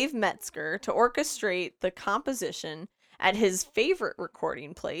with Dave Metzger to orchestrate the composition at his favorite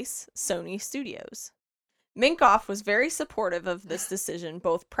recording place, Sony Studios. Minkoff was very supportive of this decision,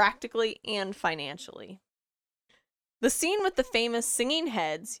 both practically and financially. The scene with the famous singing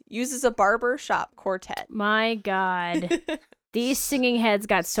heads uses a barber shop quartet. My God, these singing heads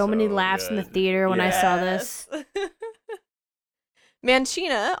got so many So laughs in the good. theater when I saw this. Yes.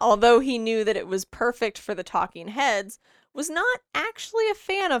 Mancina, although he knew that it was perfect for the talking heads, was not actually a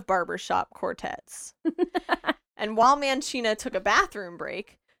fan of barbershop quartets. And while Mancina took a bathroom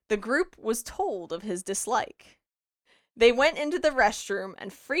break, the group was told of his dislike. They went into the restroom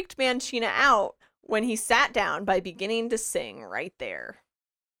and freaked Mancina out when he sat down by beginning to sing right there.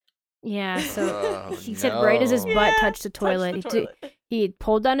 Yeah, so Oh, he said right as his no. butt touched the toilet, he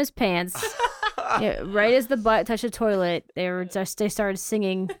pulled down his pants. Yeah, right as the butt touched the toilet, they started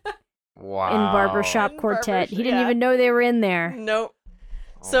singing Wow. in barbershop In quartet. He didn't yeah. even know they were in there. Nope.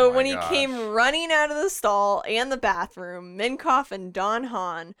 Oh So my when he gosh. came running out of the stall and the bathroom, Minkoff and Don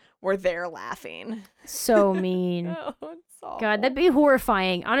Hahn were there laughing. So mean. Oh, it's awful. God, that'd be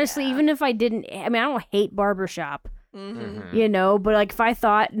horrifying. Honestly, Yeah. even if I didn't, I don't hate barbershop, Mhm. Mhm. but like if I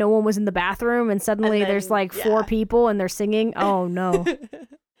thought no one was in the bathroom and suddenly And there's then, like four yeah. people and they're singing, oh no.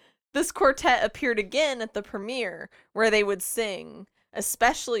 This quartet appeared again at the premiere, where they would sing,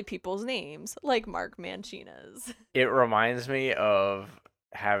 especially people's names, like Mark Mancina's. It reminds me of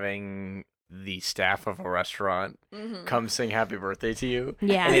having the staff of a restaurant Mhm. come sing happy birthday to you.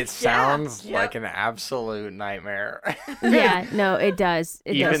 Yeah. And it sounds Yep. like an absolute nightmare. Yeah, no, it does.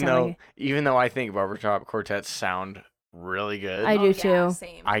 It does sound like even though I think barbershop quartets sound really good, I do yeah, too.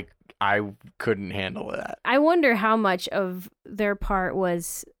 Same. I couldn't handle that. I wonder how much of their part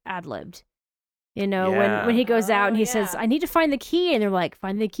was ad-libbed. Yeah. When he goes out and he Oh, says, yeah. I need to find the key. And they're like,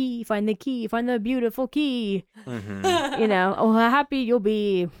 find the key, find the key, find the beautiful key. Mhm. Oh, how happy you'll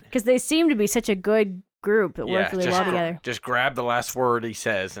be. Because they seem to be such a good group that work really well together. Just grab the last word he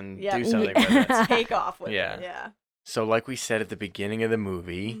says and Yep. do something Yeah. with it. Take off with Yeah. it. Yeah. So like we said at the beginning of the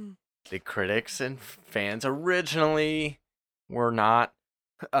movie, the critics and fans originally were not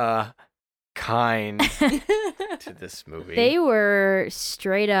kind to this movie. They were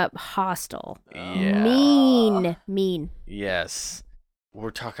straight up hostile. Yeah. Mean. Yes.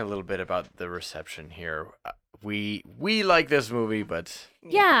 We're talking a little bit about the reception here. We like this movie, but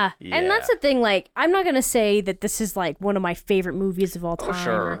Yeah. Yeah. And that's the thing, like, I'm not going to say that this is, like, one of my favorite movies of all time. oh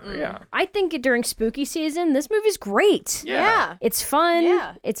sure, yeah. I think during spooky season, this movie's great. Yeah. It's fun.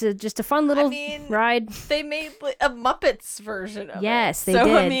 Yeah. It's just a fun little ride. They made a Muppets version of it. Yes, they so,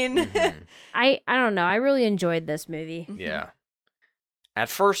 I did. mean, Mhm. I don't know. I really enjoyed this movie. Yeah. At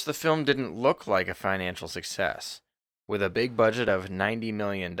first, the film didn't look like a financial success. With a big budget of $90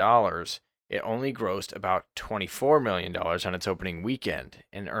 million, it only grossed about $24 million on its opening weekend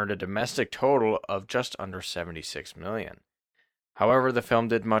and earned a domestic total of just under $76 million. However, the film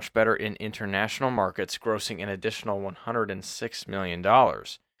did much better in international markets, grossing an additional $106 million.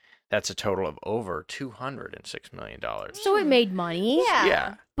 That's a total of over $206 million. So it made money.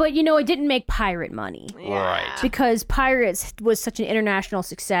 Yeah. But, it didn't make pirate money. Right. Because Pirates was such an international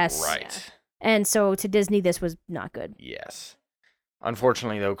success. Right. And so to Disney, this was not good. Yes.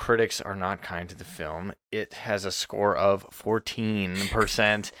 Unfortunately, though, critics are not kind to the film. It has a score of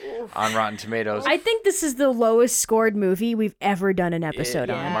 14% on Rotten Tomatoes. I think this is the lowest scored movie we've ever done an episode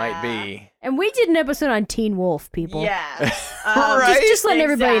It on. might be. And we did an episode on Teen Wolf, people. Yeah. Right? Just letting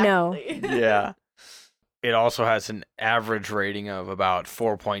everybody know. Yeah. It also has an average rating of about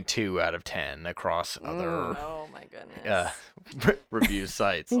 4.2 out of 10 across other Oh my goodness. review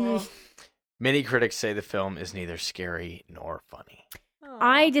sites. Oh. Many critics say the film is neither scary nor funny.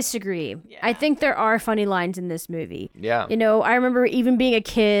 I disagree. Yeah. I think there are funny lines in this movie. Yeah. I remember even being a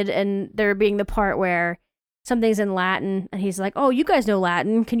kid and there being the part where something's in Latin and he's like, "Oh, you guys know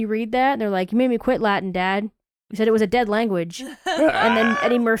Latin. Can you read that?" And they're like, "You made me quit Latin, Dad. You said it was a dead language." And then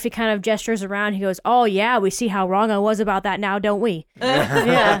Eddie Murphy kind of gestures around. He goes, "Oh, yeah, we see how wrong I was about that now, don't we?"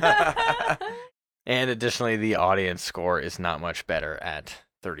 Yeah. And additionally, the audience score is not much better at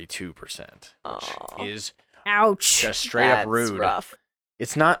 32%, which Aw. is Ouch. just straight up That's rude. rough.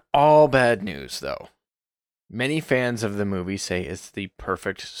 It's not all bad news, though. Many fans of the movie say it's the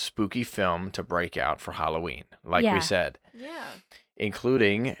perfect spooky film to break out for Halloween, like Yeah. we said, Yeah.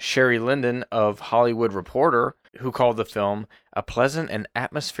 including Sherry Linden of Hollywood Reporter, who called the film a pleasant and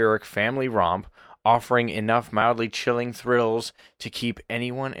atmospheric family romp, offering enough mildly chilling thrills to keep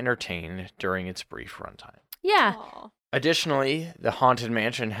anyone entertained during its brief runtime. Yeah. Aw. Additionally, The Haunted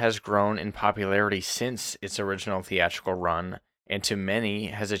Mansion has grown in popularity since its original theatrical run, and to many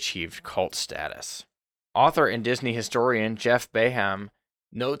has achieved cult status. Author and Disney historian Jeff Baham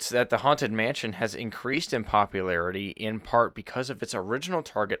notes that The Haunted Mansion has increased in popularity in part because of its original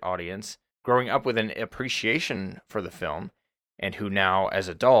target audience growing up with an appreciation for the film, and who now, as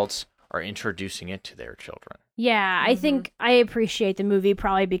adults, are introducing it to their children. Yeah, I think I appreciate the movie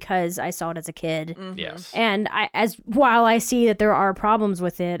probably because I saw it as a kid. Mhm. Yes. And while I see that there are problems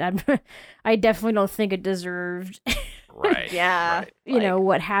with it, I definitely don't think it deserved, Right. Yeah. Right.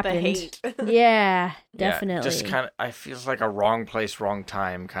 what The happened. hate. Yeah, definitely. Yeah, just kind of, I feels like a wrong place, wrong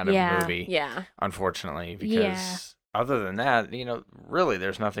time kind of Yeah. movie. Yeah. Unfortunately, because Yeah. other than that, really,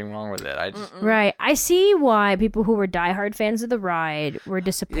 there's nothing wrong with it. I just, Right. I see why people who were diehard fans of the ride were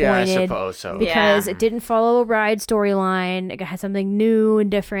disappointed. yeah, I suppose so. Because Yeah. it didn't follow a ride storyline. It had something new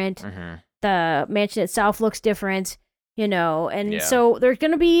and different. Hmm. The mansion itself looks different, and Yeah. so there's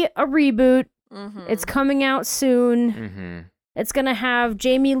going to be a reboot. Mm-hmm. It's coming out soon. Hmm. It's going to have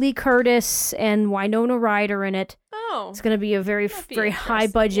Jamie Lee Curtis and Winona Ryder in it. Oh. It's going to be a very, That'd be very high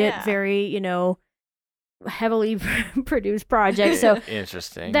interesting, budget, yeah. very, heavily produced project. So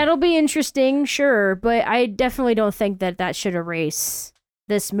Interesting. that'll be interesting, sure. But I definitely don't think that should erase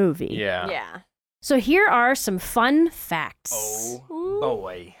this movie. Yeah. Yeah. So here are some fun facts. Oh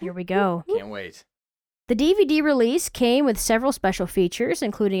boy. Here we go. Can't wait. The DVD release came with several special features,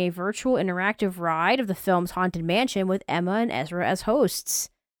 including a virtual interactive ride of the film's Haunted Mansion with Emma and Ezra as hosts.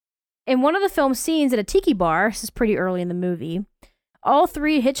 In one of the film's scenes at a tiki bar, this is pretty early in the movie, all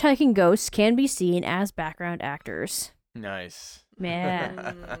three hitchhiking ghosts can be seen as background actors. Nice. Man.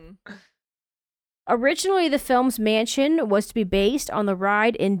 Mm. Originally, the film's mansion was to be based on the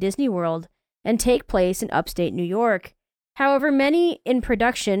ride in Disney World and take place in upstate New York. However, many in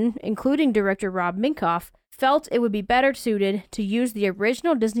production, including director Rob Minkoff, felt it would be better suited to use the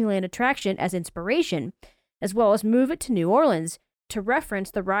original Disneyland attraction as inspiration, as well as move it to New Orleans to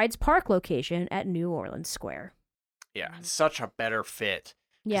reference the ride's park location at New Orleans Square. Yeah, it's such a better fit.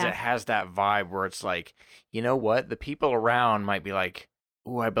 Because Yeah. it has that vibe where it's like, you know what? The people around might be like,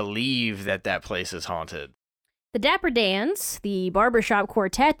 ooh, I believe that place is haunted. The Dapper Dans, the barbershop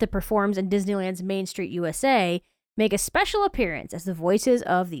quartet that performs in Disneyland's Main Street USA, make a special appearance as the voices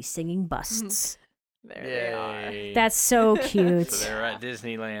of the singing busts. There they are. Yay. That's so cute. So they're at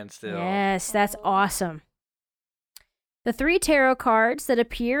Disneyland still. Yes, that's awesome. The 3 tarot cards that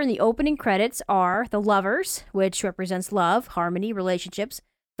appear in the opening credits are the Lovers, which represents love, harmony, relationships,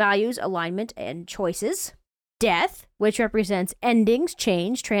 values, alignment, and choices. Death, which represents endings,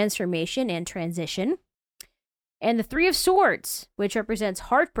 change, transformation, and transition. And the 3 of Swords, which represents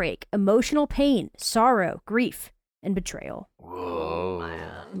heartbreak, emotional pain, sorrow, grief, and betrayal. Whoa.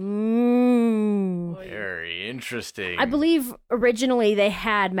 Very interesting. I believe originally they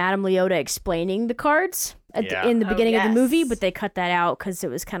had Madame Leota explaining the cards in the beginning of the movie, but they cut that out because it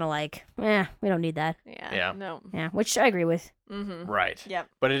was kind of like, we don't need that. Yeah. No. Yeah, which I agree with. Mm-hmm. Right. Yep.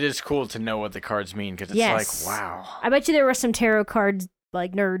 But it is cool to know what the cards mean because it's Yes. like, wow. I bet you there were some tarot cards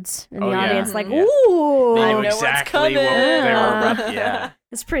like nerds in the Oh, yeah. audience, like, Yeah. ooh, They I know know what's exactly what coming. they were Yeah. about. Yeah.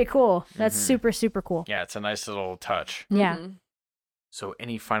 it's pretty cool. That's Mhm. super, super cool. Yeah, it's a nice little touch. Yeah. Mhm. So,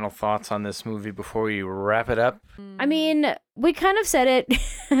 any final thoughts on this movie before we wrap it up? I mean, we kind of said it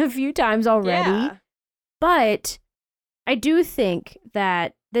a few times already, Yeah. but I do think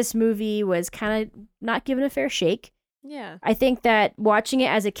that this movie was kind of not given a fair shake. Yeah. I think that watching it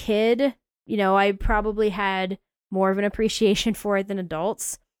as a kid, I probably had more of an appreciation for it than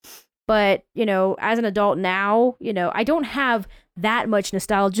adults. But, as an adult now, I don't have that much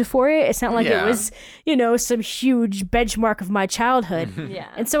nostalgia for it. It's not like Yeah. it was, some huge benchmark of my childhood. Yeah.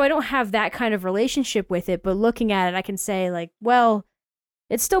 And so I don't have that kind of relationship with it. But looking at it, I can say, like, well,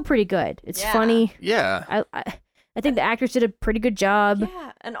 it's still pretty good. It's Yeah. funny. Yeah. I think the actors did a pretty good job.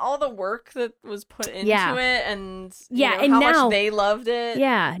 Yeah, and all the work that was put into Yeah. it, and Yeah, know, and how now- much they loved it.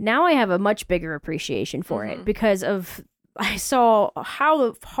 Yeah, now I have a much bigger appreciation for it Mhm. because I saw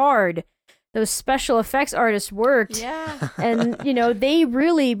how hard those special effects artists worked. Yeah. And, they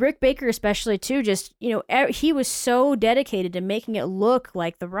really, Rick Baker especially too, just, he was so dedicated to making it look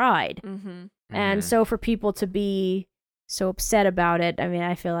like the ride. Mm-hmm. And Mhm. so for people to be so upset about it, I mean,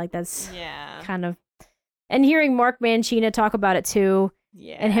 I feel like that's Yeah. kind of, and hearing Mark Mancina talk about it too,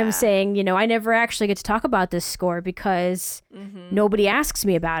 Yeah. and him saying, I never actually get to talk about this score because Mm-hmm. nobody asks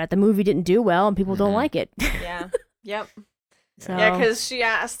me about it. The movie didn't do well and people don't Mhm. like it. Yeah. Yep. So, Yeah, because she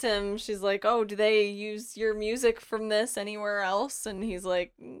asked him, she's like, "Oh, do they use your music from this anywhere else?" And he's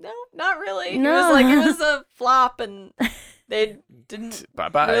like, "No, not really." He No. was like, "It was a flop, and they didn't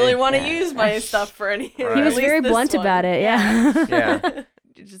Bye-bye. really want to Yeah. use my stuff for any." Right. at he was least very this blunt one. about it. Yeah. Yeah.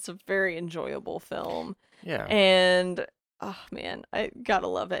 It's a very enjoyable film, Yeah. and oh man, I gotta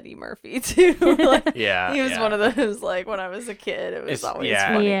love Eddie Murphy too. Like, Yeah. he was yeah. one of those, like, when I was a kid, it was It's, always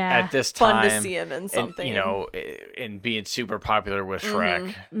yeah, funny. Yeah. At this Fun time, to see him in something. and, and being super popular with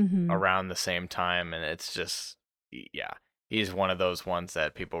Shrek Mhm. around the same time. And it's just, he's one of those ones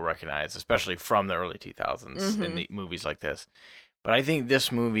that people recognize, especially from the early 2000s in Mhm. the movies like this. But I think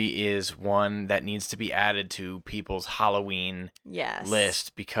this movie is one that needs to be added to people's Halloween Yes.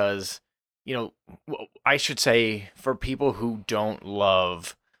 list because, I should say for people who don't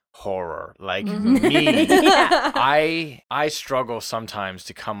love horror like Mhm. me, Yeah. I struggle sometimes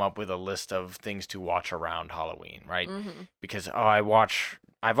to come up with a list of things to watch around Halloween, right? Mhm. Because I've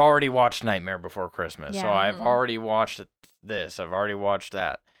already watched Nightmare Before Christmas, so Yeah. I've Mhm. already watched this, I've already watched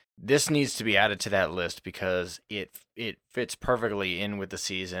that. This needs to be added to that list because it fits perfectly in with the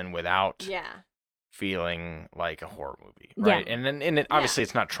season without Yeah. feeling like a horror movie, Yeah. right? And then obviously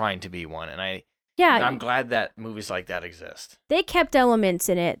it's not trying to be one, and Yeah, I'm glad that movies like that exist. they kept elements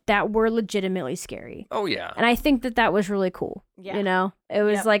in it that were legitimately scary. Oh yeah, And I think that was really cool. Yeah. It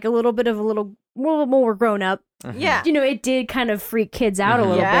was Yep. like a little more grown up. Mhm. Yeah. It did kind of freak kids out a Mhm.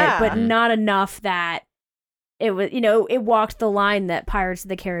 little Yeah. bit, but not enough that it was, it walked the line that Pirates of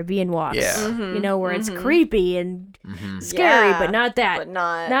the Caribbean walks. Yeah. Mhm. Where it's Mhm. creepy and Mhm. scary, Yeah, but not that, But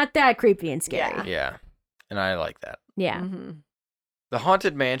not. not that creepy and scary. Yeah, and I like that. Yeah. Mhm. The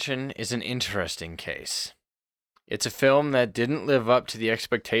Haunted Mansion is an interesting case. It's a film that didn't live up to the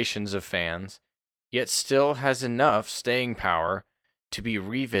expectations of fans, yet still has enough staying power to be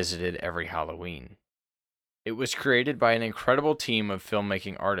revisited every Halloween. It was created by an incredible team of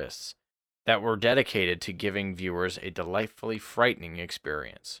filmmaking artists that were dedicated to giving viewers a delightfully frightening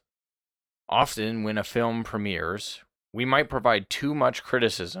experience. Often, when a film premieres, we might provide too much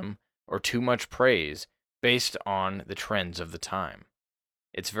criticism or too much praise based on the trends of the time.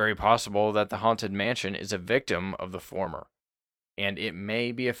 It's very possible that The Haunted Mansion is a victim of the former, and it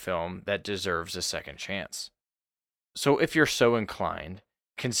may be a film that deserves a second chance. So if you're so inclined,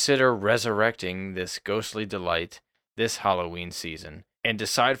 consider resurrecting this ghostly delight this Halloween season and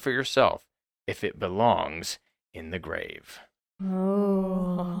decide for yourself if it belongs in the grave.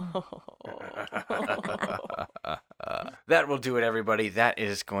 Oh. that will do it, everybody. That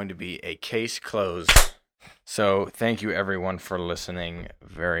is going to be a case closed. So thank you, everyone, for listening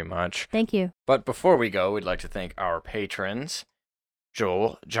very much. Thank you. But before we go, we'd like to thank our patrons,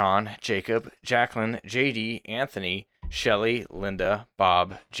 Joel, John, Jacob, Jacqueline, JD, Anthony, Shelly, Linda,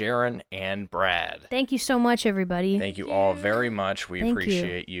 Bob, Jaron, and Brad. Thank you so much, everybody. Thank you all very much. We Thank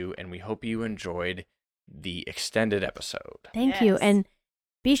appreciate you, and we hope you enjoyed the extended episode. Thank you. And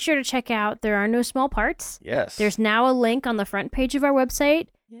be sure to check out There Are No Small Parts. Yes. There's now a link on the front page of our website,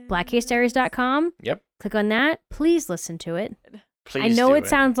 blackcasediaries.com. Yep. Click on that. Please listen to it. Please I know do it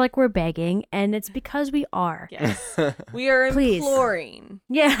sounds like we're begging, and it's because we are. Yes. We are Please. imploring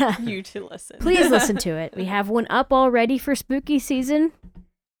Yeah. you to listen. Please listen to it. We have one up already for spooky season.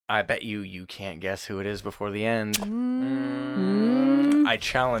 I bet you can't guess who it is before the end. Mm. I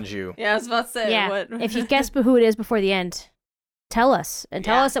challenge you. Yeah, I was about to say. Yeah. What? If you guess who it is before the end, tell us. And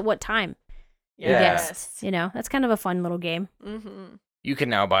tell us at what time you guessed. You know, that's kind of a fun little game. Mm-hmm. You can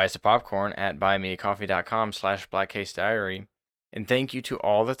now buy us a popcorn at buymeacoffee.com/blackcasediary. And thank you to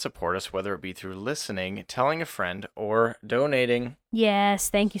all that support us, whether it be through listening, telling a friend, or donating. Yes.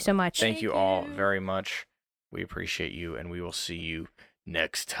 Thank you so much. Thank you all very much. We appreciate you, and we will see you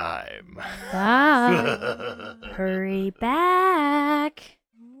next time. Bye. Hurry back.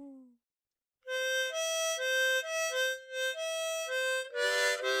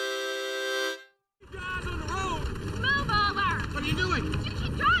 Guys on the road! Move over! What are you doing? You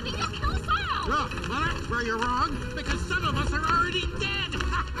keep driving, you'll kill us all! Well, that's where you're wrong, because some of us are